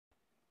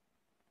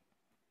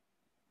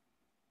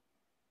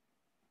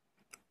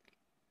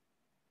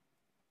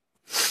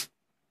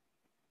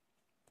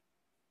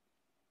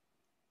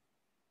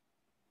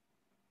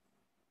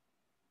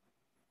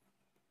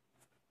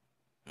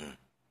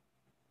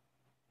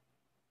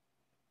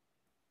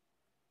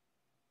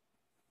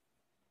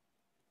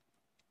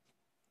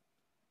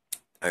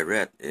I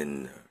read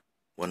in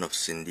one of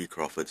Cindy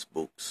Crawford's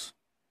books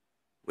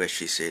where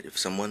she said if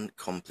someone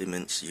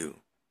compliments you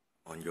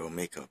on your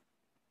makeup,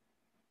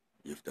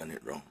 you've done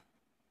it wrong.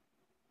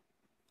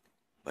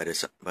 By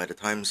the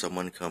time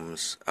someone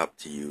comes up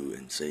to you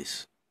and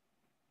says,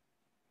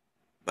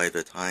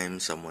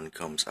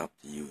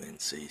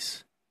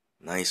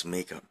 nice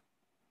makeup,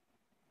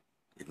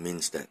 it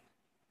means that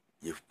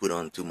you've put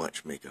on too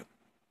much makeup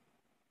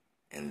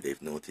and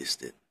they've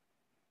noticed it.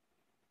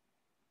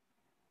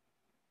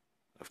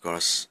 Of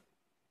course,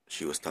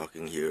 she was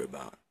talking here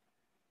about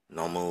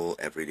normal,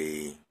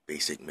 everyday,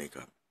 basic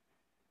makeup,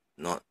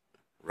 not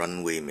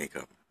runway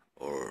makeup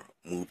or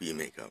movie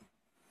makeup.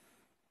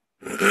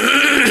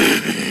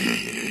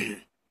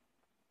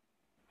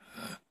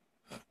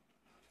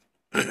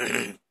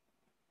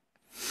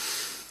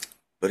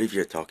 But if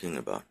you're talking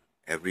about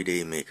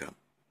everyday makeup,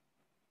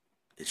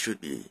 it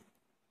should be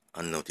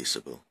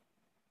unnoticeable.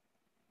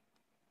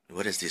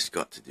 What has this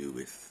got to do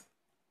with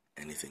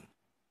anything?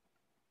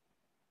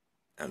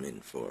 I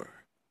mean, for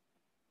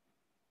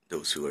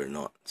those who are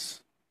not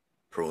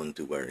prone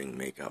to wearing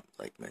makeup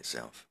like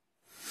myself,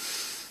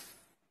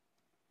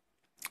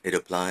 it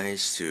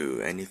applies to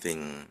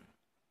anything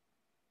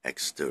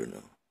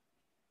external,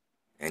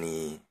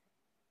 any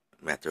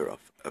matter of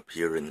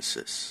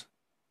appearances.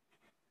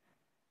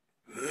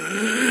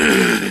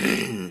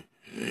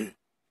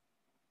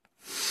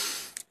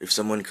 If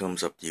someone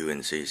comes up to you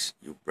and says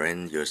you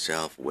brand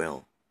yourself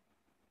well,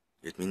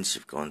 it means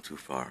you've gone too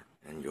far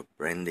and your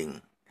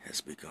branding has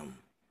become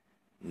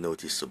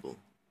noticeable.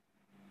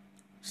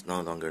 It's no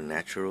longer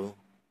natural.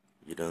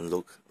 You don't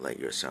look like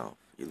yourself.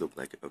 You look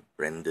like a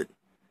branded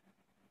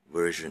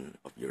version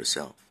of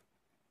yourself.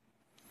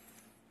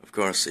 Of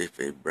course, if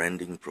a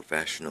branding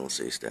professional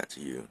says that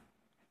to you,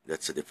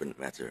 that's a different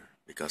matter,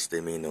 because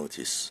they may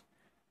notice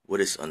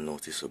what is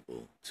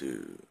unnoticeable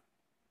to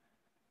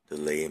the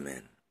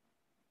layman.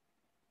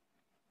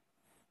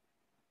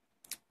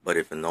 But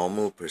if a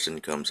normal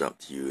person comes up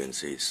to you and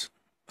says,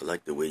 I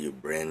like the way you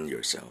brand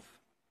yourself,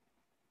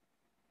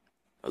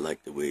 I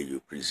like the way you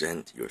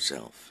present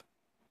yourself,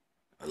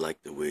 I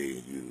like the way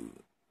you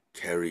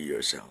carry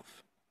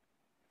yourself,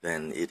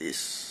 then it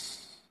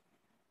is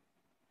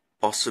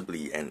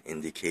possibly an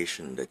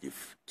indication that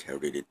you've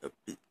carried it a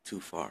bit too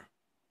far.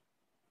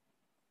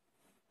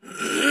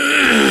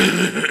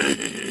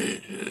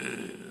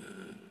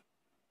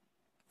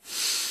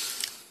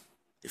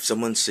 If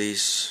someone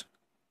says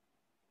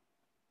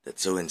that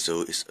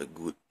so-and-so is a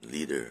good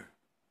leader,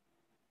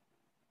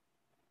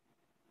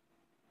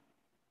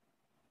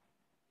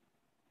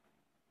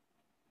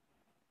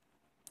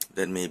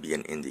 that may be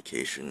an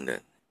indication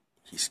that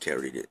he's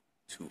carried it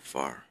too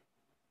far.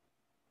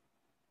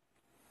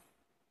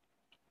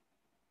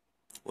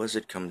 What does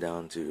it come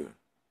down to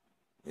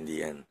in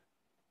the end?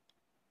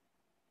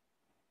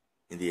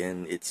 In the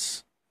end,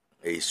 it's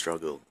a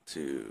struggle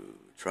to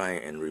try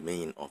and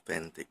remain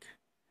authentic,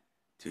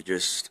 to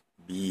just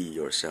be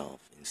yourself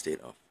instead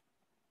of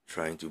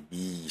trying to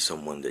be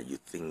someone that you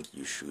think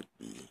you should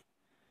be,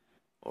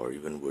 or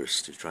even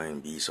worse, to try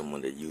and be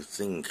someone that you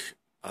think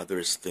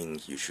others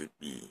think you should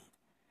be,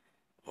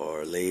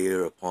 or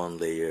layer upon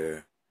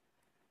layer.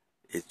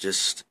 It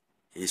just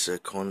is a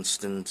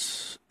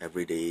constant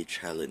everyday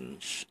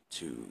challenge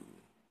to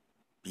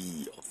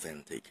be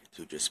authentic,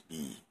 to just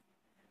be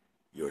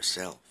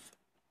yourself.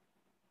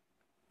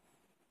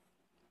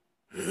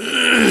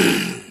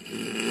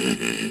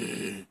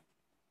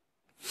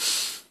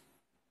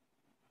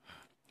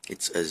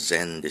 It's a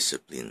Zen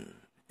discipline.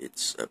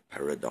 It's a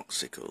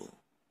paradoxical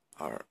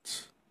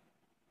art.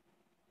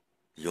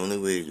 The only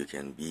way you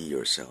can be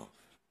yourself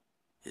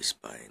is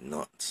by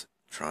not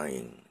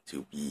trying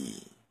to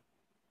be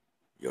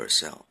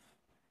yourself,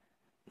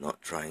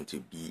 not trying to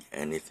be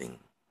anything,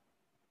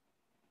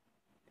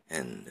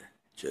 and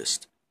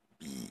just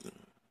being.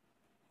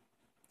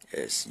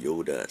 As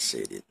Yoda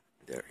said it,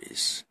 there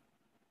is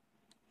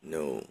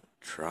no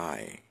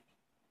try,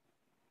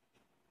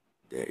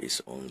 there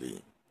is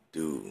only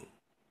do.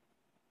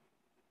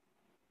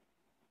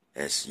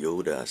 As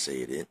Yoda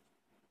said it,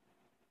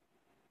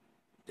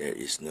 there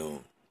is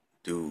no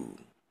do.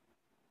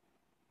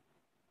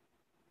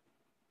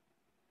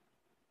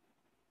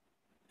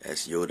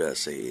 As Yoda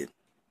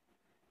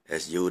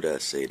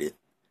said it,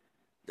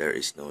 there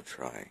is no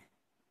try,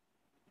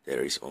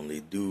 there is only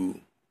do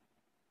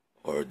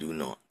or do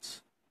not.